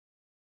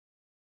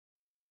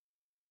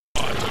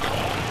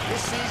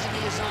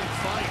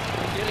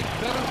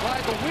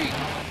the week.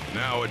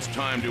 Now it's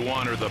time to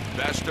honor the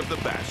best of the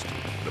best,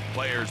 the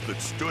players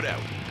that stood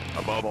out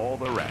above all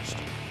the rest.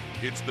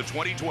 It's the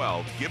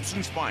 2012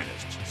 Gibson's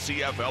Finest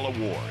CFL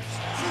Awards.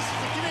 This is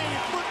the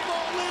Canadian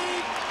Football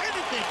League.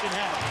 Anything can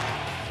happen.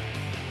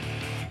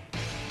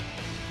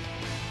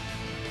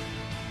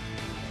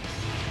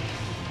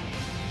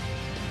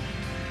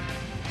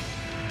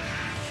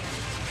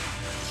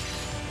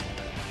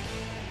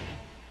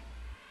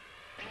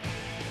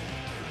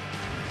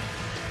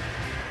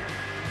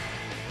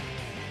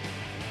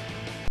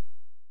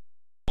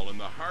 In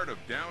the heart of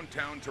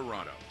downtown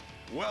Toronto,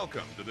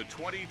 welcome to the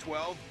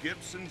 2012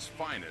 Gibson's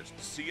Finest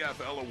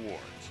CFL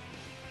Awards.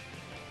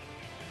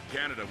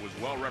 Canada was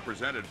well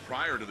represented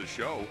prior to the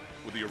show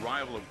with the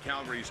arrival of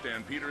Calgary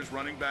Stampeders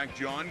running back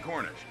John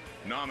Cornish,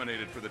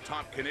 nominated for the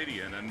Top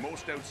Canadian and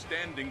Most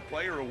Outstanding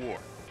Player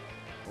Award.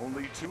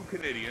 Only 2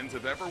 Canadians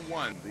have ever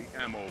won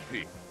the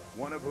MOP,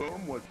 one of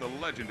whom was the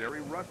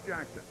legendary Russ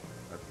Jackson,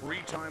 a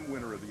 3-time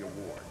winner of the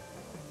award.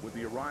 With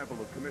the arrival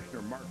of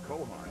Commissioner Mark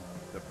Cohan,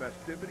 the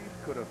festivities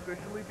could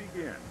officially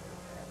begin.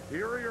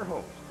 Here are your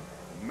hosts,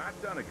 Matt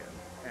Dunnigan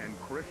and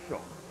Chris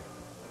Schultz.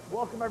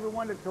 Welcome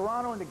everyone to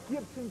Toronto and the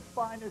Gibson's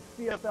Finest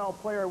CFL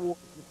Player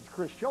Awards. This is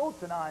Chris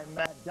Schultz and I'm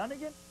Matt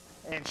Dunnigan.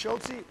 And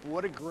Schultz,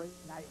 what a great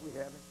night we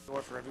have in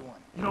store for everyone.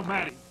 You know,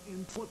 Matty,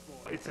 in football,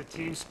 it's a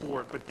team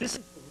sport, but this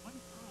is the one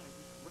time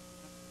we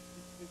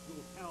recognize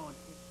individual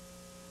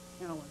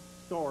talent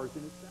stars,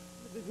 and it's that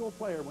individual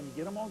player, when you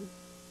get them all,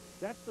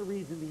 that's the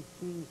reason these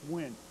teams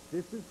win.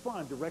 This is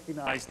fun to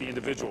recognize the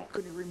individual.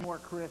 Couldn't agree more,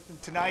 Chris. And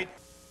tonight,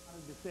 I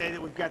wanted to say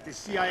that we've got the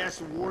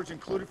CIS Awards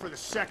included for the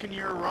 2nd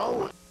year in a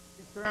row with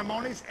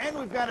ceremonies, and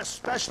we've got a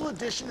special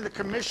edition of the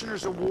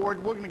Commissioner's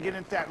Award. We're going to get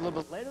into that a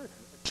little bit later.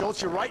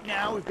 Schultz, right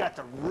now, we've got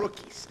the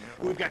rookies.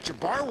 We've got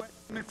Jabbar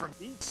Westerman from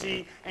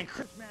BC and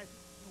Chris Matthews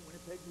from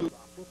Winnipeg Blue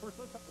Bombers. Well, first,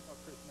 let's talk about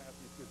Chris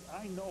Matthews, because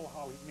I know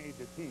how he made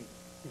the team.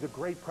 He's a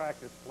great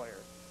practice player.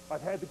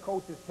 I've had the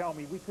coaches tell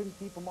me we couldn't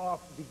keep him off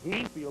the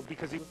game field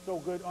because he was so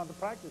good on the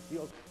practice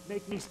field,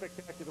 making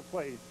spectacular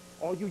plays.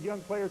 All you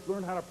young players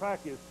learn how to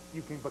practice,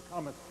 you can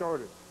become a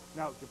starter.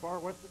 Now, Jabbar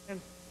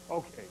Westerman,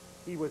 okay,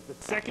 he was the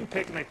 2nd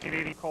pick in the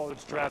Canadian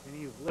College draft, and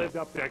he's lived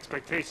up to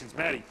expectations.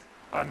 Matty,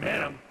 I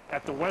met him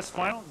at the West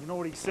Final. You know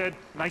what he said?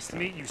 Nice to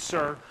meet you,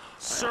 sir.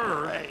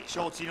 Sir. Hey,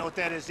 Schultz, you know what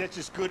that is? That's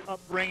just good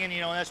upbringing. You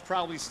know, that's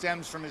probably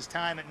stems from his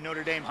time at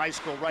Notre Dame High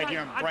School right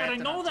here in Brampton,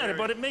 I know Ontario. that,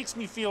 but it makes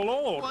me feel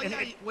old. Well,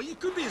 yeah, well, you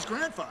could be his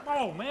grandfather.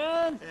 Oh,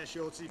 man. Yeah,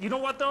 Schultz. You know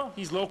what, though?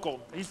 He's local.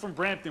 He's from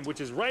Brampton,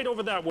 which is right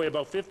over that way,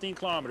 about 15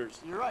 kilometers.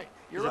 You're right.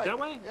 You're is right. it that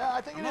way? Yeah, I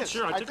think I'm it not is.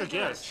 sure. I took a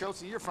guess.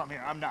 Schultz, you're from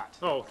here. I'm not.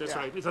 Oh, that's yeah.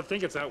 right. I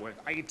think it's that way.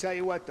 I can tell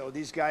you what, though.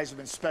 These guys have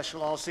been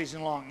special all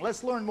season long.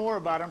 Let's learn more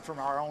about them from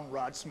our own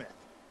Rod Smith.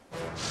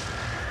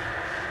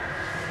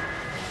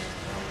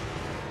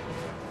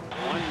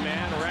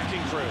 One-man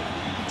wrecking crew.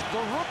 The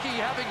rookie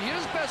having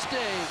his best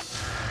day.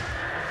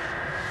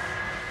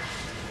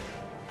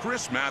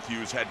 Chris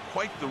Matthews had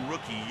quite the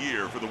rookie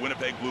year for the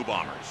Winnipeg Blue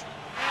Bombers.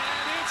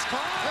 And it's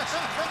caught.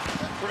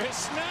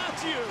 Chris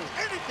Matthews.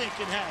 Anything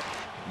can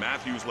happen.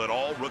 Matthews led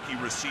all rookie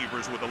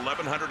receivers with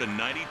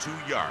 1,192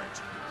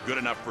 yards, good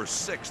enough for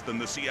 6th in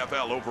the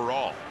CFL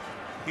overall.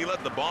 He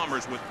led the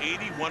Bombers with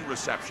 81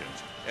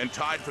 receptions and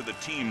tied for the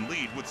team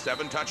lead with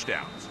 7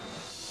 touchdowns.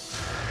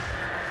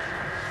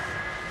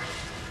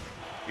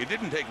 It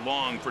didn't take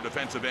long for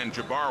defensive end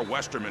Jabbar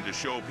Westerman to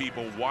show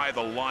people why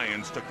the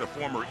Lions took the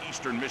former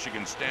Eastern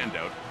Michigan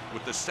standout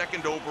with the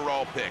 2nd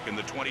overall pick in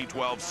the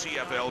 2012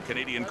 CFL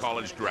Canadian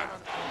College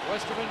Draft.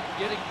 Westerman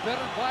getting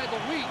better by the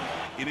week.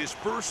 In his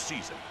first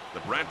season, the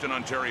Brampton,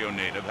 Ontario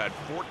native had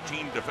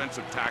 14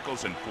 defensive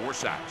tackles and 4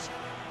 sacks.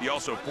 He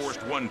also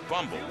forced 1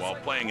 fumble while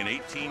playing in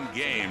 18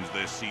 games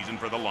this season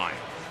for the Lions.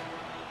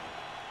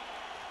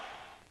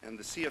 And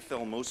the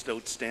CFL Most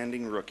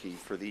Outstanding Rookie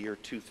for the year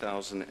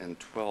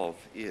 2012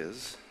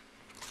 is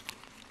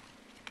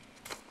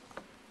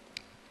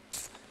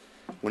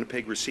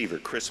Winnipeg receiver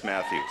Chris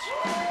Matthews.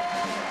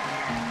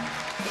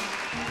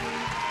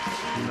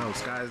 You know,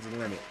 sky's the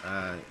limit.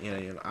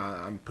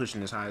 I'm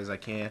pushing as high as I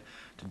can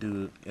to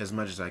do as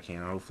much as I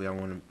can.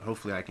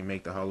 Hopefully I can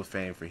make the Hall of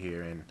Fame for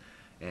here, and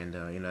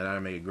you know,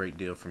 that'll make a great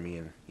deal for me.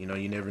 And you know,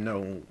 you never know,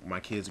 when my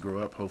kids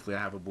grow up, hopefully I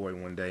have a boy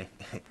one day.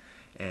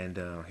 And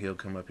he'll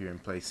come up here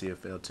and play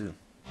CFL too.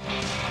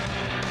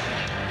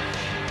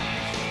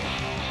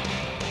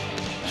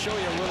 Show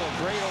you a little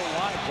great old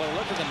line play.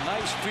 Look at the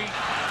nice feet.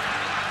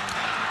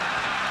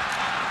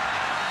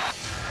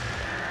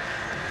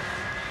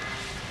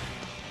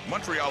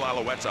 Montreal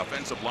Alouettes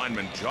offensive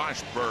lineman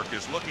Josh Burke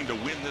is looking to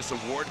win this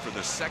award for the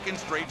 2nd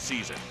straight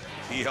season.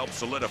 He helped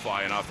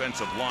solidify an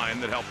offensive line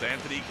that helped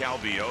Anthony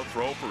Calvillo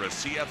throw for a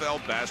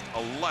CFL best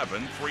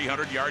 11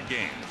 300-yard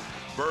games.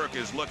 Burke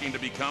is looking to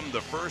become the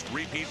first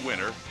repeat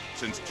winner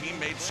since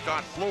teammate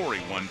Scott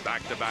Flory won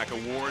back-to-back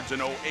awards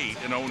in 08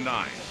 and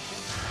 09.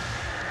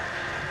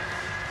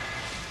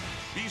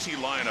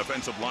 BC Lion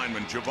offensive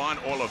lineman Javon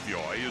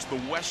Olafioy is the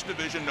West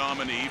Division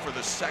nominee for the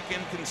 2nd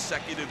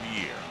consecutive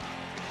year.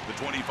 The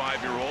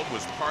 25-year-old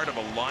was part of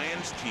a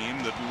Lions team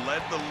that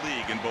led the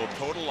league in both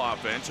total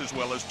offense as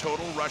well as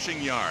total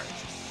rushing yards.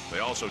 They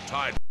also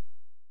tied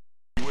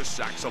with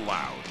sacks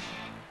allowed.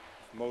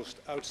 Most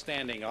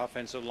outstanding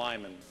offensive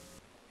lineman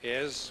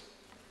is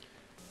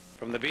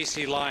from the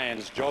BC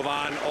Lions,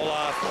 Jovan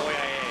Olaf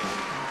Oyaye.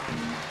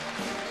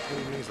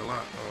 It means a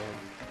lot.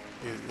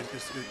 It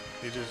just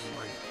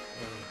like,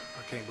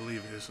 I can't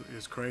believe it.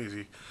 It's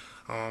crazy.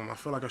 I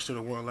feel like I should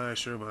have won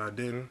last year, but I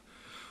didn't.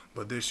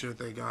 But this year,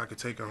 thank God I could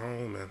take it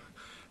home. And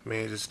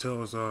man, it just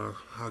tells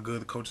how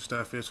good the coaching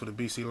staff is for the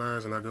BC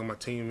Lions and how good my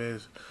team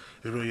is.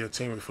 It's really a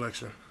team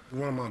reflection.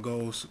 One of my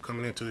goals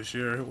coming into this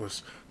year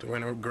was to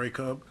win a Grey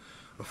Cup.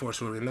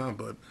 Unfortunately not,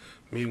 but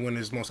me winning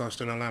this Most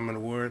Outstanding Lineman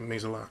award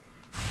means a lot.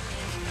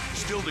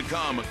 Still to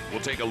come,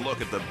 we'll take a look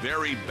at the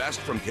very best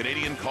from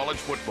Canadian college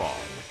football.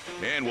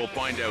 And we'll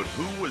find out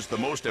who was the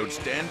most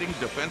outstanding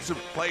defensive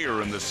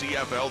player in the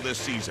CFL this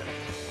season.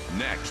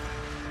 Next.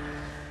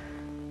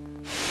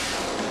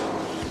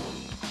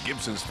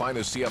 Gibson's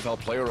Finest CFL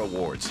Player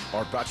Awards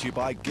are brought to you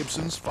by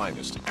Gibson's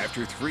Finest.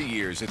 After 3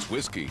 years, it's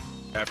whiskey.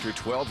 After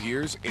 12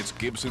 years, it's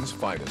Gibson's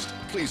Finest.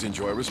 Please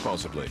enjoy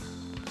responsibly.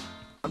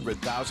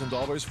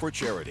 $100,000 for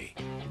charity.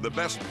 The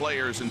best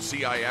players in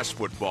CIS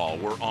football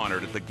were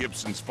honored at the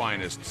Gibson's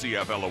Finest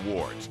CFL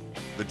Awards.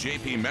 The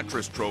J.P.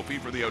 Metris Trophy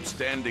for the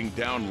outstanding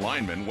down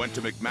lineman went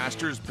to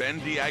McMaster's Ben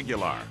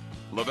D'Aguilar.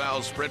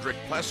 Laval's Frederick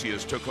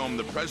Plessius took home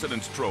the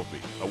President's Trophy,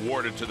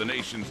 awarded to the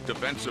nation's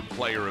Defensive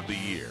Player of the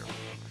Year.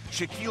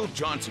 Shaquille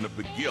Johnson of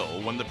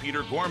McGill won the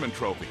Peter Gorman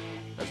Trophy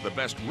as the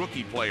best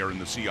rookie player in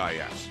the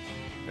CIS.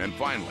 And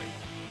finally,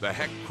 the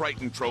Heck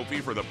Crichton Trophy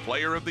for the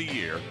Player of the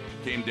Year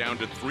came down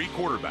to 3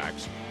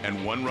 quarterbacks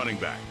and 1 running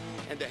back.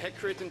 And the Heck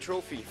Crichton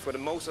Trophy for the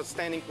most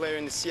outstanding player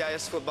in the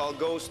CIS football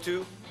goes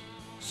to,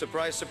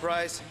 surprise,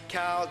 surprise,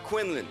 Cal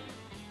Quinlan.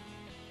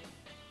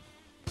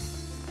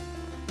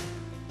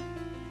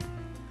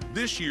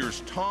 This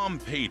year's Tom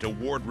Pate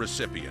Award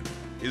recipient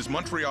is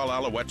Montreal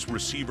Alouettes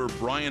receiver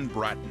Brian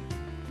Bratton.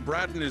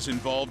 Bratton is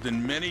involved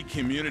in many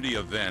community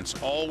events,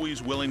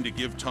 always willing to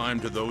give time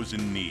to those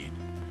in need.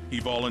 He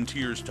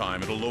volunteers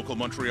time at a local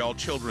Montreal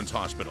Children's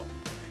Hospital.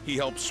 He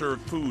helps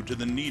serve food to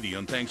the needy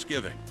on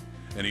Thanksgiving.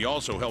 And he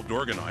also helped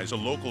organize a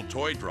local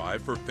toy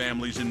drive for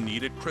families in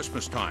need at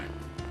Christmas time.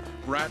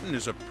 Bratton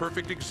is a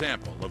perfect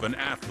example of an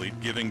athlete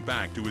giving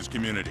back to his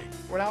community.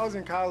 When I was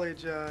in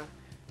college,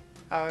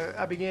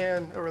 I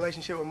began a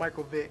relationship with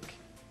Michael Vick,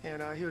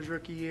 and he was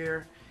rookie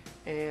year,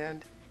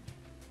 and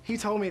he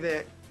told me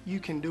that you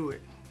can do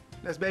it.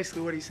 That's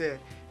basically what he said.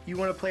 You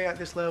want to play at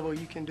this level,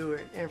 you can do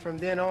it. And from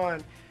then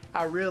on,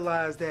 I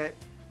realized that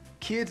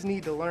kids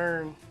need to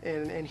learn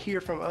and hear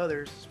from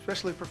others,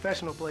 especially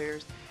professional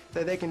players,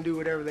 that they can do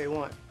whatever they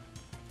want.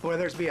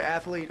 Whether it's be an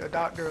athlete, a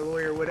doctor, a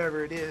lawyer,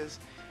 whatever it is,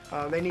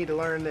 they need to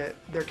learn that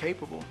they're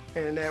capable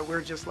and that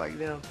we're just like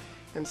them.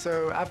 And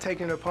so I've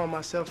taken it upon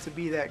myself to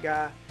be that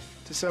guy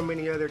to so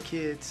many other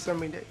kids, so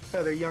many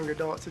other young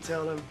adults, to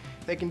tell them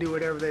they can do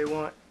whatever they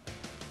want.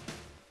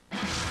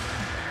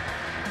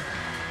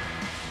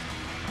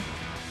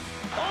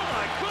 Oh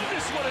my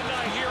goodness, what a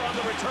night here on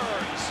the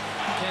returns.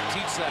 Can't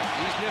teach that.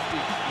 He's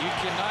nifty. You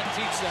cannot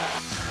teach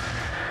that.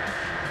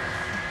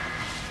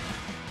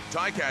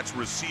 Ticats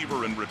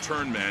receiver and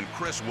return man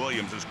Chris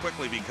Williams is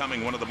quickly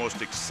becoming one of the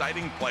most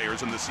exciting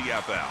players in the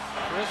CFL.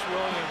 Chris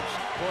Williams,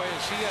 boy,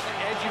 is he an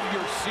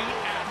edge-of-your-seat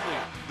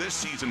athlete. This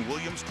season,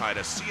 Williams tied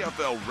a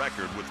CFL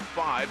record with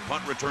 5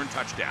 punt return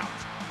touchdowns.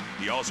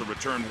 He also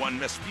returned 1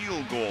 missed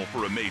field goal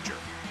for a major,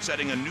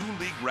 setting a new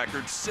league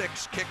record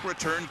 6 kick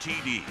return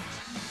TDs.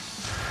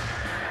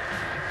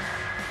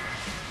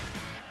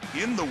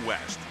 In the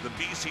West, the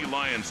BC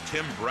Lions'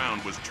 Tim Brown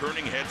was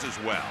turning heads as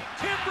well.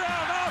 Tim Brown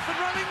off and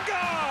running,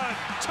 gone!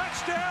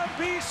 Touchdown,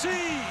 BC!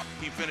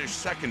 He finished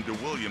second to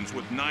Williams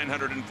with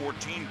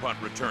 914 punt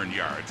return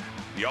yards.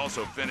 He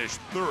also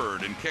finished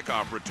 3rd in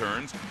kickoff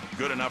returns,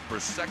 good enough for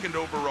 2nd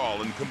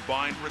overall in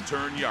combined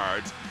return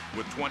yards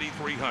with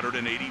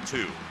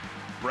 2,382.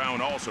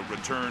 Brown also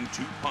returned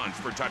 2 punts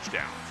for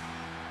touchdowns.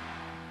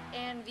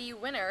 And the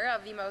winner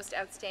of the most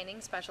outstanding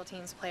special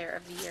teams player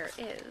of the year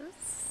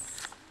is...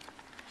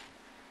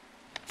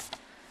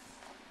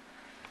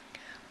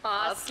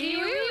 Oski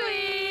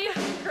Wee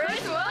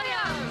Chris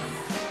Williams.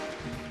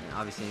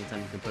 Obviously,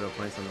 anytime you can put up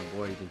points on the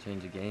board, you can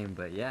change a game.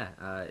 But yeah,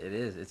 it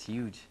is. It's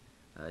huge.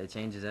 It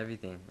changes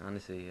everything.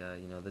 Honestly,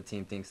 you know, the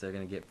team thinks they're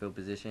going to get field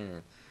position,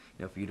 and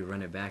you know, for you to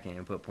run it back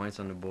and put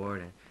points on the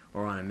board,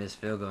 or on a missed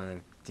field goal,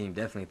 and the team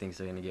definitely thinks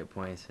they're going to get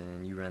points,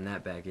 and you run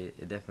that back,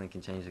 it definitely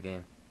can change the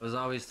game. I was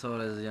always told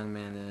as a young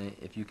man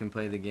that if you can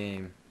play the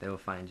game, they will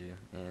find you.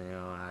 And you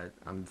know,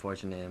 I'm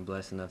fortunate and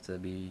blessed enough to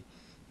be,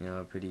 you know,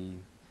 a pretty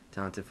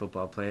talented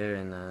football player,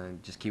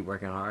 and just keep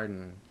working hard,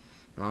 and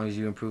as long as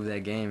you improve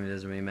that game, it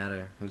doesn't really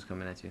matter who's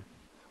coming at you.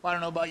 Well, I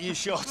don't know about you,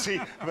 Schultz,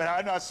 but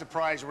I'm not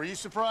surprised. Were you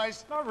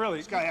surprised? Not really.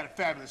 This guy had a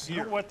fabulous year.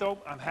 You know what, though?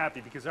 I'm happy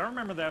because I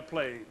remember that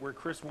play where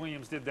Chris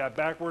Williams did that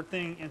backward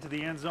thing into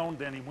the end zone.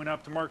 Then he went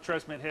up to Mark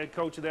Trestman, head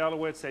coach of the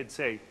Alouettes, said,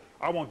 "Say,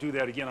 I won't do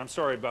that again. I'm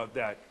sorry about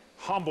that."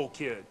 Humble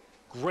kid.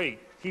 Great.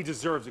 He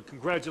deserves it.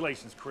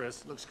 Congratulations,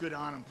 Chris. Looks good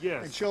on him.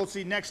 Yes. And Schultz,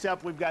 next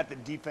up, we've got the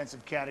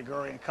defensive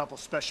category and a couple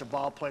special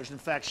ball players. In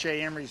fact,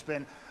 Shea Emery's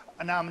been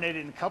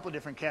nominated in a couple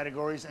different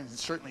categories, and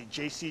certainly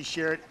J.C.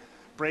 Sherritt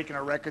breaking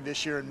a record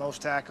this year in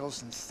most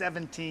tackles in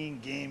 17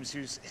 games.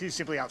 He's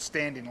simply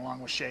outstanding along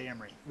with Shea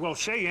Emery. Well,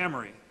 Shea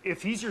Emery,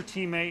 if he's your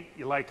teammate,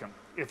 you like him.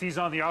 If he's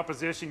on the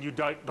opposition, you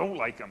don't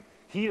like him.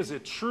 He is a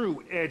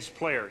true edge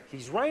player.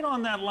 He's right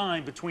on that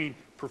line between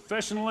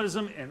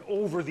professionalism and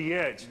over the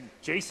edge.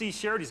 J.C.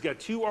 Sherritt, he's got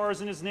 2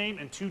 R's in his name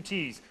and 2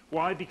 T's.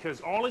 Why?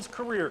 Because all his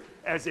career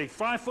as a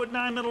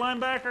 5'9" middle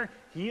linebacker,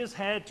 he has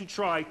had to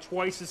try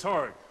twice as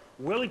hard.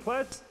 Willie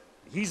Pletz,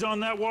 he's on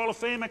that wall of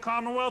fame at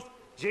Commonwealth.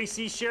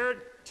 J.C. Sherritt,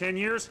 10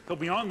 years, he'll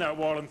be on that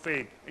wall of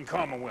fame in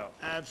Commonwealth.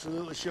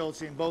 Absolutely,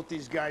 Schultz, and both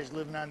these guys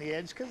living on the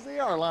edge because they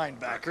are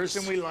linebackers,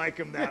 and we like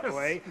them that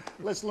way.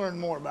 Let's learn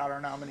more about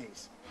our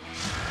nominees.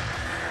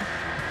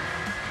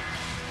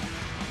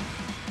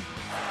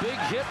 Big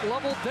hit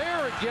leveled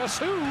there, and guess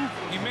who?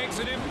 He makes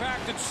an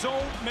impact in so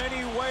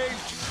many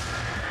ways.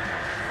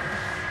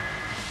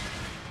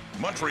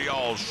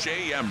 Montreal's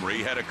Shea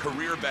Emery had a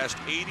career-best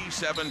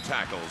 87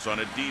 tackles on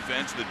a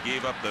defense that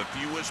gave up the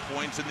fewest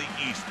points in the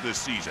East this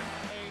season.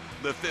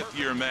 The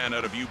fifth-year man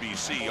out of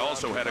UBC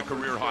also had a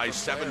career-high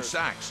 7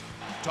 sacks,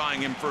 tying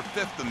him for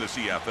 5th in the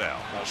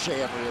CFL.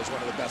 Shea Emery is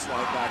one of the best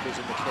linebackers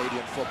in the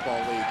Canadian Football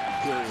League,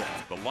 period.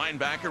 The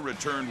linebacker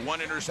returned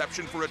 1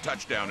 interception for a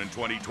touchdown in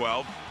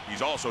 2012.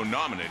 He's also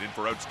nominated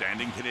for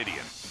Outstanding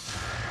Canadian.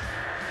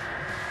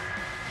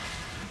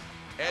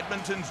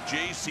 Edmonton's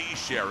J.C.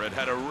 Sherritt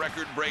had a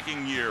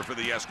record-breaking year for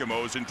the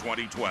Eskimos in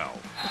 2012.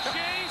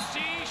 J.C.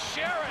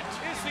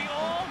 Sherritt is the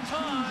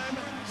all-time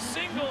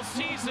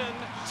single-season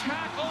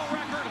tackle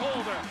record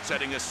holder,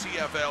 setting a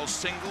CFL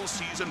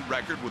single-season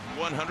record with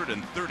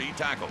 130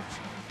 tackles.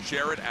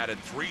 Sherritt added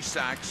 3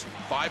 sacks,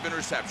 5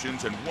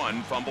 interceptions, and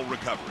 1 fumble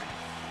recovery.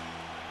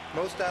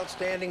 Most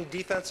outstanding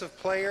defensive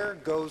player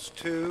goes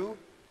to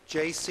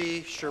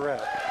J.C.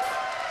 Sherritt.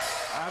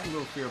 I have a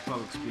little fear of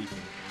public speaking,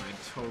 and I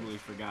totally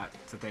forgot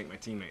to thank my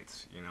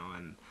teammates, you know,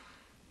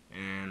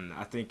 and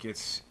I think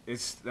that's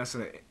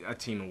a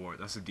team award.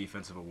 That's a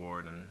defensive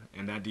award,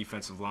 and that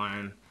defensive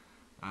line,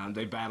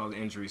 they battled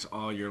injuries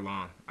all year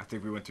long. I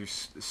think we went through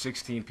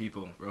 16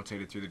 people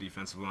rotated through the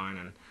defensive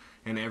line,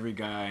 and every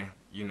guy,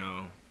 you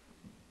know,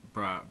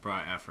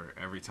 brought effort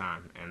every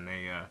time, and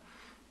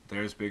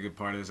they're as big a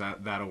part of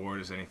that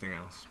award as anything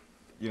else.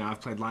 You know,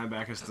 I've played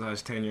linebacker since I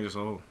was 10 years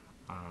old.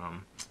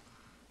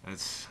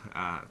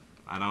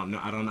 I don't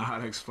know how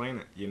to explain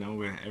it. You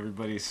know,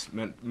 everybody's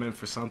meant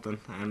for something,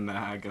 and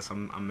I guess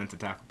I'm meant to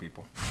tackle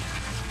people.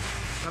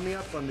 Coming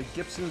up on the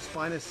Gibson's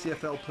Finest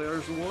CFL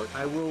Players Award,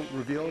 I will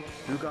reveal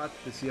who got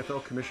the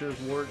CFL Commissioners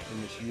Award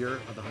in this year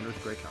of the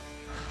 100th Grey Cup.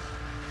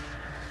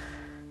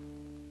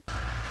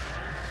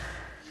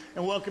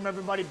 And welcome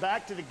everybody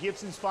back to the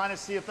Gibson's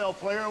Finest CFL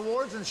Player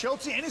Awards. And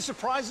Schultz, any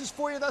surprises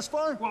for you thus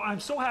far? Well, I'm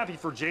so happy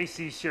for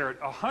J.C.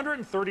 Sherritt.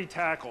 130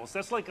 tackles.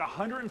 That's like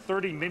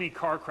 130 mini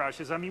car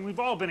crashes. I mean,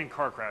 we've all been in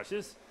car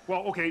crashes.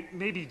 Well, okay,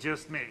 maybe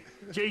just me.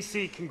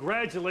 J.C.,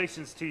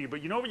 congratulations to you.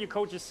 But you know what your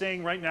coach is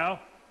saying right now?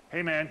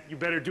 Hey, man, you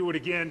better do it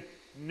again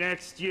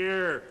next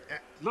year.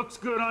 Looks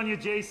good on you,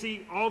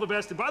 J.C. All the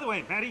best. And by the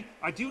way, Matty,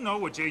 I do know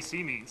what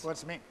J.C. means.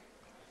 What's it mean?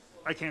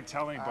 I can't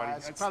tell anybody.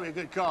 It's probably a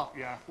good call.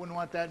 Yeah. Wouldn't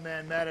want that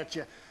man mad at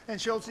you.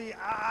 And Schultz,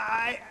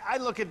 I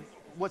look at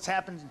what's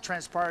happened and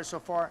transpired so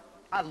far.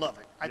 I love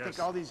it. I think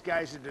all these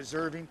guys are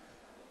deserving.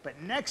 But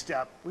next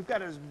up, we've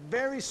got a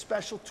very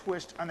special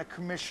twist on the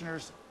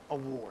Commissioner's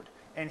Award.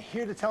 And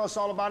here to tell us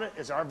all about it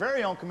is our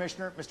very own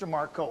commissioner, Mr.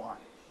 Mark Cohen.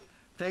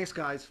 Thanks,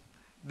 guys.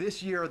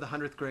 This year of the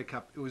 100th Grey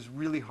Cup, it was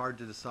really hard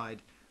to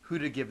decide who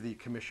to give the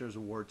Commissioner's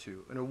Award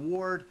to. An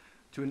award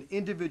to an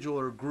individual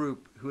or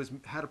group who has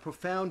had a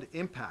profound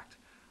impact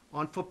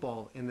on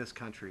football in this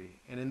country.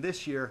 And in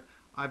this year,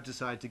 I've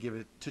decided to give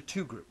it to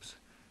 2 groups.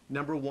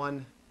 Number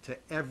 1, to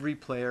every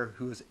player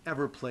who has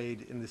ever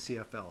played in the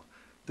CFL.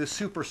 The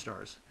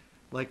superstars,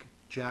 like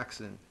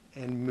Jackson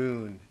and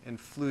Moon and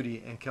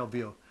Flutie and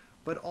Calvillo,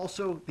 but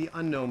also the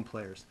unknown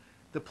players.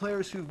 The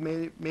players who've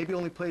maybe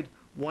only played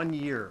 1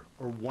 year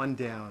or 1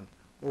 down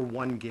or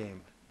 1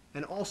 game.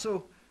 And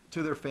also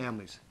to their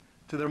families,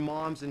 to their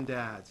moms and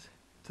dads,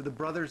 to the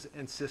brothers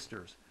and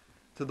sisters,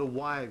 to the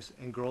wives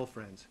and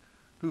girlfriends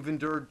who've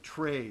endured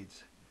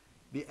trades,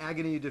 the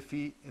agony of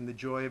defeat and the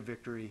joy of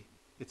victory.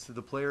 It's to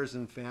the players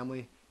and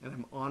family, and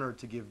I'm honored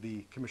to give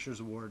the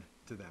Commissioner's Award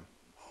to them.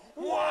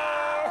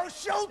 Wow,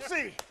 Schultz!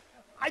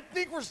 I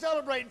think we're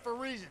celebrating for a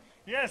reason.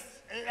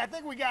 Yes. I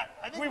think we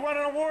won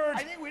an award.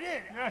 I think we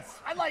did. Yes.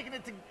 I liken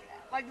it to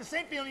like the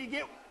same feeling you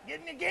get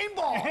getting a game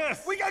ball.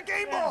 Yes. We got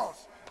game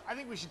balls. I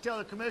think we should tell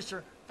the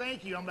commissioner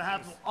thank you on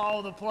behalf of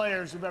all the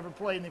players who've ever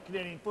played in the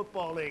Canadian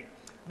Football League.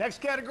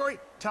 Next category,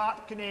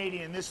 Top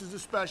Canadian. This is a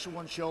special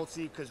one, Schultz,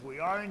 because we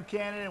are in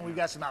Canada and we've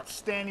got some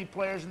outstanding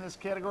players in this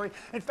category.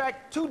 In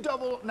fact, 2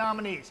 double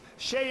nominees,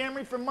 Shea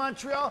Emery from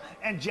Montreal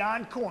and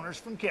John Corners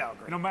from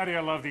Calgary. You know, Matty,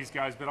 I love these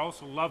guys, but I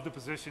also love the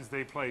positions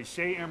they play.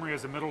 Shea Emery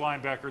as a middle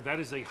linebacker, that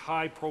is a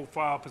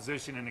high-profile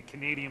position, and the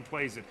Canadian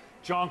plays it.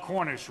 John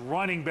Cornish,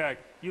 running back.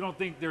 You don't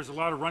think there's a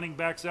lot of running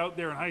backs out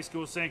there in high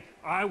school saying,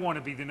 I want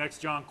to be the next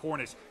John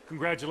Cornish.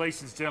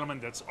 Congratulations, gentlemen.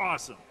 That's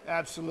awesome.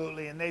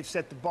 Absolutely, and they've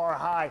set the bar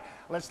high.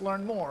 Let's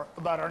learn more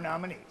about our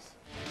nominees.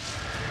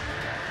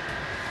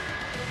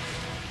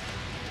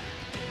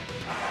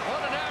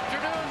 What an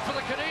afternoon for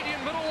the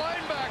Canadian middle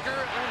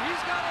linebacker, and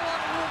he's got a lot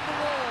of room to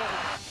roll.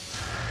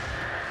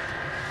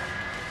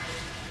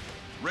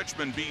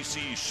 Richmond,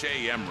 BC's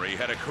Shea Emery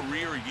had a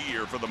career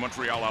year for the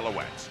Montreal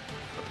Alouettes.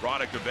 The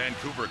product of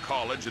Vancouver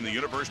College and the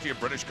University of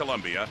British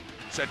Columbia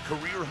set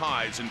career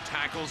highs in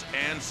tackles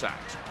and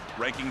sacks,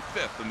 ranking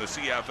 5th in the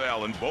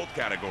CFL in both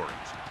categories.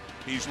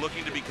 He's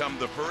looking to become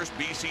the first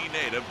BC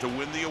native to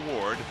win the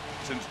award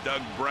since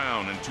Doug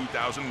Brown in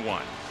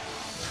 2001.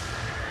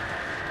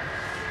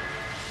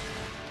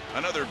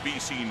 Another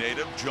BC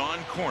native, John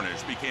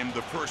Cornish, became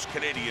the first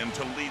Canadian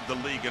to lead the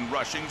league in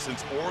rushing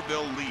since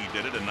Orville Lee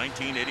did it in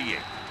 1988.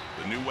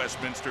 The new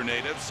Westminster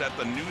native set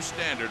the new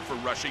standard for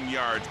rushing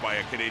yards by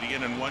a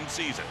Canadian in one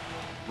season,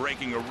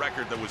 breaking a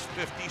record that was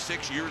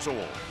 56 years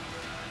old.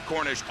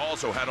 Cornish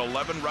also had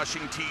 11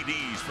 rushing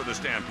TDs for the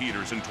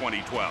Stampeders in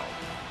 2012.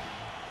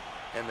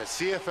 And the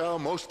CFL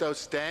Most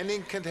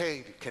Outstanding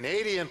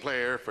Canadian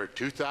Player for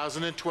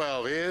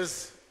 2012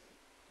 is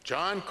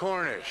John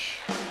Cornish.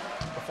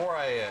 Before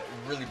I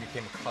really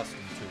became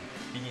accustomed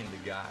to being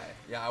the guy,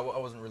 I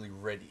wasn't really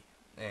ready.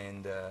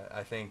 And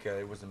I think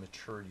it was a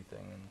maturity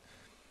thing.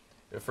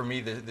 And for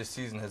me, this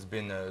season has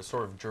been a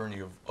sort of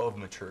journey of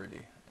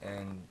maturity.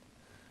 And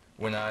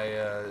when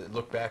I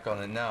look back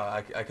on it now,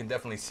 I can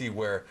definitely see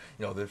where,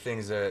 the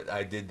things that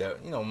I did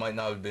that, might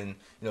not have been,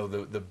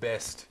 the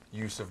best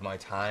use of my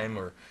time.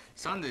 Or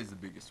Sunday is the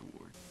biggest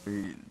award.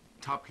 The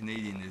top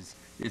Canadian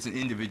it's an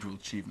individual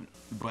achievement,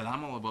 but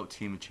I'm all about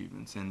team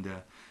achievements. And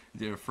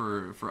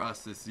for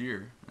us this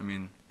year, I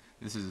mean,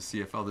 this is a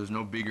CFL. There's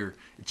no bigger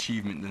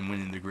achievement than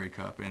winning the Grey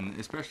Cup, and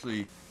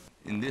especially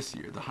in this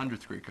year, the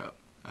 100th Grey Cup.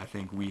 I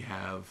think we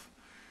have,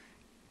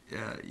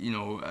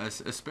 a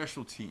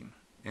special team,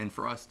 and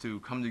for us to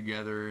come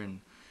together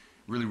and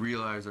really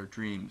realize our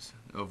dreams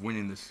of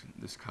winning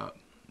this cup,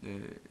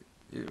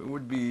 it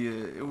would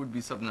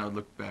be something I would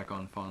look back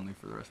on fondly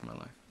for the rest of my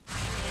life.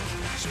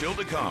 Still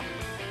to come,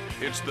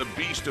 it's the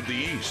Beast of the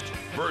East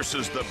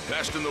versus the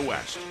Best in the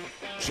West.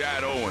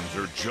 Chad Owens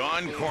or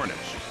John Cornish,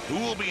 who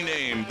will be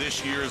named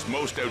this year's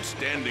Most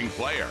Outstanding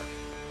Player?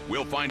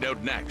 We'll find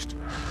out next.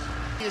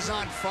 He is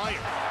on fire.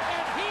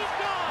 And he's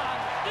gone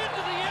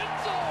into the end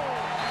zone.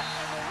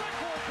 And the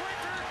record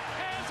breaker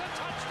has a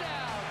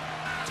touchdown.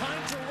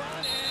 Time to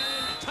run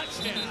and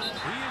touchdown.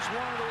 He is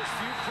one of those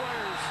few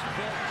players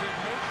that can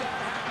make that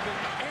happen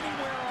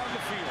anywhere on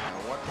the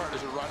field. One part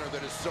as a runner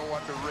that is so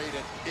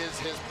underrated is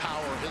his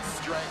power, his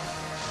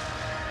strength.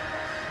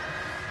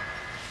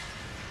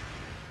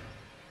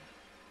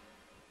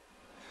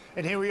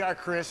 And here we are,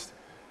 Chris,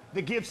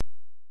 the Gibson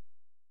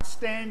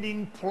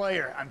Outstanding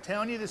Player. I'm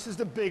telling you, this is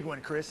the big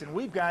one, Chris, and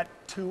we've got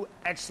two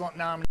excellent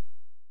nominees.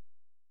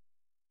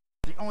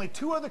 Only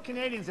two other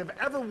Canadians have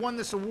ever won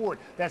this award.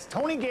 That's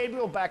Tony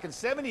Gabriel back in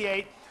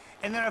 '78,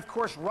 and then, of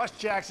course, Russ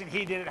Jackson.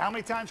 He did it how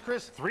many times,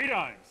 Chris? 3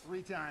 times.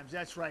 3 times,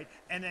 that's right.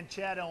 And then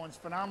Chad Owens,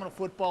 phenomenal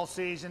football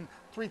season,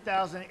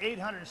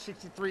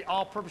 3,863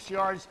 all-purpose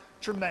yards,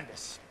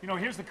 tremendous.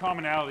 Here's the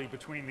commonality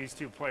between these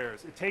two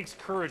players. It takes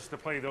courage to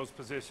play those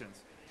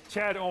positions.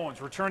 Chad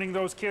Owens, returning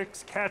those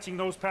kicks, catching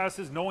those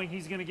passes, knowing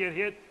he's going to get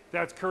hit,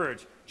 that's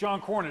courage.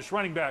 John Cornish,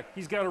 running back,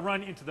 he's got to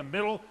run into the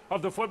middle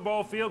of the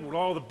football field where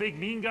all the big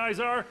mean guys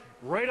are,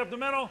 right up the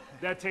middle.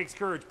 That takes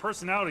courage.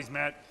 Personalities,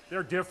 Matt,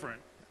 they're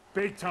different.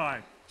 Big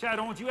time. Chad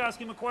Owens, you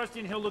ask him a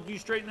question, he'll look you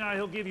straight in the eye,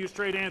 he'll give you a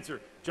straight answer.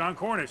 John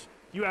Cornish,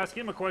 you ask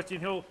him a question,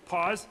 he'll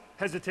pause,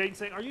 hesitate, and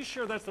say, are you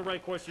sure that's the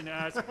right question to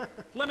ask?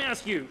 Let me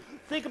ask you,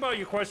 think about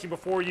your question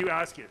before you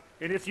ask it.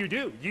 And if you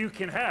do, you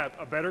can have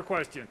a better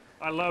question.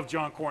 I love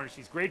John Cornish.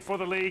 He's great for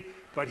the league,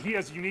 but he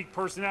has a unique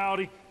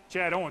personality.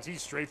 Chad Owens,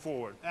 he's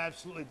straightforward.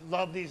 Absolutely.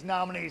 Love these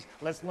nominees.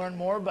 Let's learn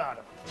more about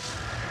them.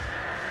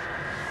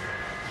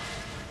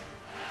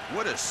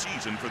 What a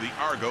season for the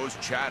Argos'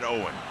 Chad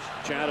Owens.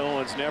 Chad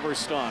Owens never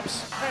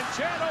stops. And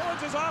Chad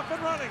Owens is off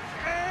and running.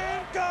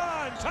 And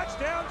gone.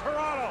 Touchdown,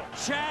 Toronto.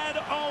 Chad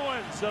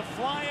Owens, the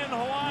flying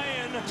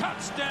Hawaiian,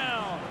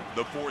 touchdown.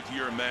 The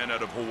fourth-year man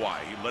out of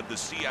Hawaii led the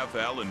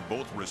CFL in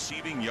both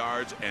receiving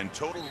yards and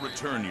total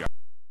return yards,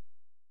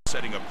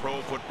 setting a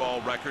pro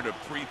football record of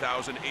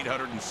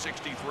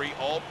 3,863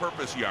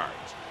 all-purpose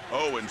yards.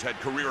 Owens had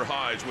career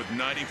highs with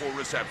 94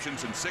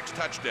 receptions and 6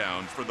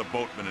 touchdowns for the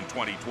Boatmen in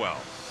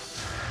 2012.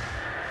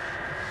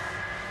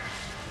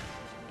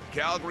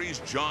 Calgary's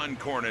John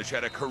Cornish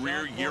had a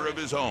career year of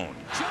his own.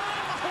 John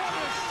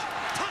Cornish,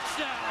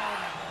 touchdown.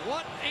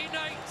 What a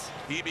night.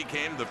 He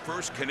became the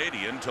first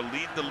Canadian to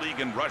lead the league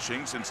in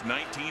rushing since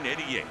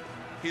 1988.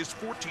 His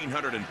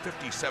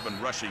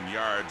 1,457 rushing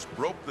yards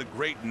broke the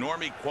great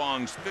Normie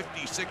Kwong's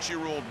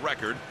 56-year-old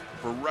record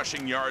for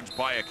rushing yards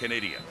by a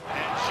Canadian.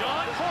 And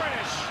John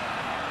Cornish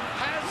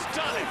has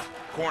done it.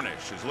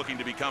 Cornish is looking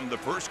to become the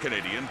first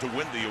Canadian to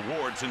win the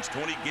award since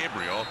Tony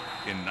Gabriel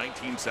in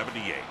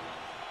 1978.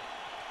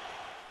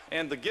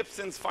 and the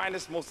Gibson's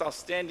finest, most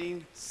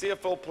outstanding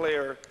CFL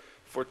player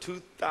for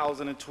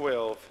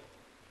 2012.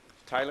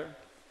 Tyler?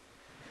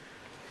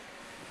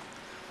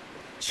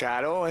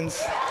 Chad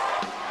Owens.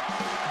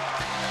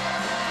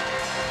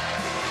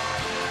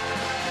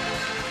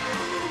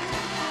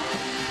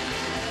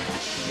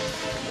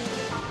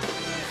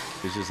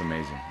 It's just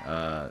amazing.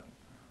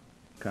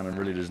 Kind of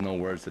really, there's no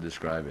words to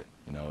describe it.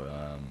 You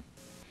know,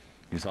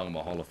 he's talking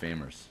about Hall of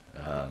Famers.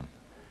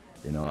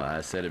 You know,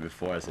 I said it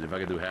before. I said if I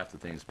could do half the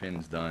things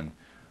Pinn's done,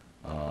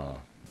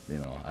 you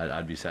know,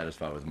 I'd be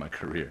satisfied with my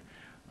career.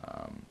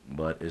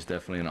 But it's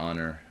definitely an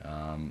honor.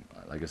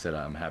 Like I said,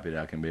 I'm happy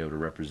that I can be able to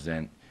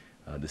represent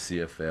the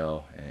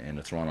CFL and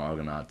the Toronto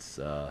Argonauts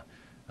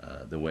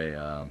the way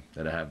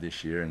that I have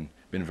this year, and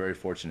been very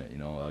fortunate. You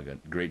know, I got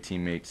great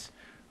teammates.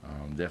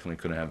 Definitely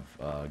couldn't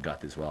have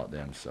got this without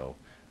them. So,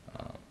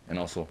 and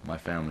also my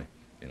family.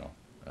 You know,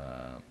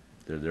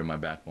 they're my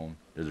backbone.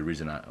 There's a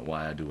reason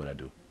why I do what I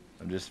do.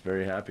 I'm just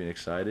very happy and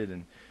excited,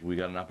 and we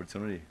got an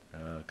opportunity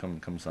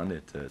come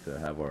Sunday to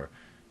have our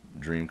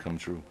dream come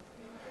true.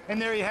 And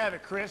there you have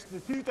it, Chris. The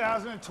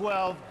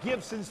 2012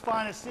 Gibson's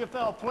Finest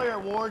CFL Player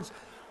Awards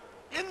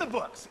in the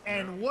books.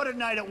 And what a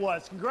night it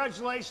was.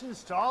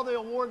 Congratulations to all the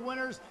award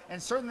winners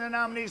and certainly the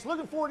nominees.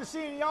 Looking forward to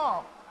seeing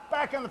y'all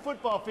back on the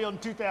football field in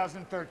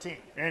 2013.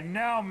 And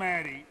now,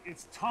 Maddie,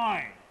 it's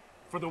time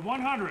for the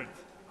 100th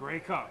Grey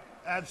Cup.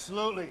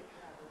 Absolutely.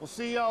 We'll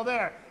see y'all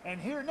there.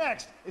 And here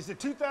next is the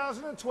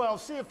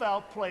 2012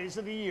 CFL Plays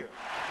of the Year.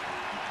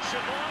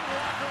 Siobhan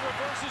Walker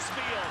reverses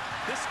field.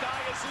 This guy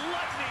is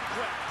lightning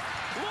quick.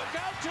 Look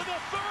out to the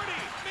 30.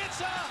 It's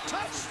a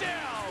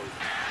touchdown.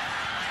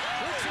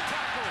 It's a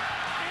tackle.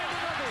 And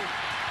another.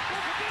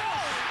 Look at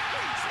this.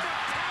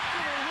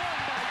 Spectacular run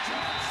by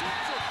John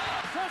Simpson.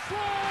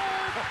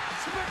 Touchdown.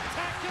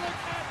 Spectacular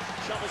catch.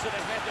 Shovels it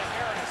ahead to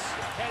Harris.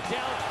 Head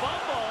down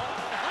fumble.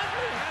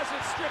 Huntley has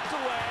it stripped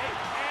away.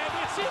 And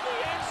it's in the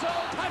end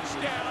zone.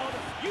 Touchdown.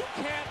 You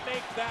can't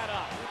make that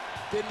up.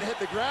 Didn't hit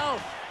the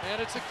ground. And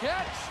it's a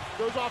catch.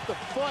 Goes off the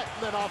foot and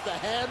then off the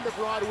hand of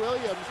Rod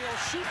Williams.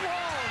 He'll shoot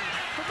long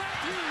for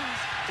Matthews.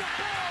 To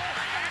Bell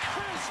and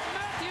Chris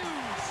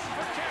Matthews.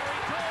 For Kerry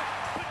Cope.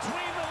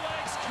 Between the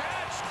legs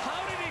catch. How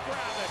did he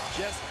grab it?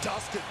 Just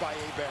dusted by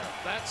Hebert.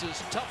 That's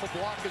as tough a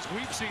block as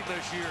we've seen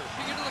this year.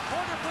 You get to the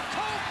corner for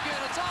Cope.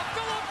 And it's off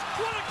Phillips.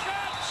 What a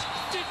catch.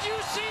 Did you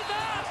see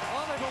that?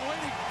 Well, they've been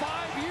waiting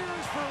 5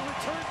 years for a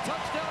return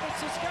touchdown in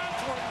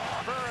Saskatchewan.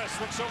 Burris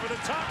looks over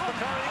the top.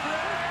 McCarty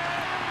Gray.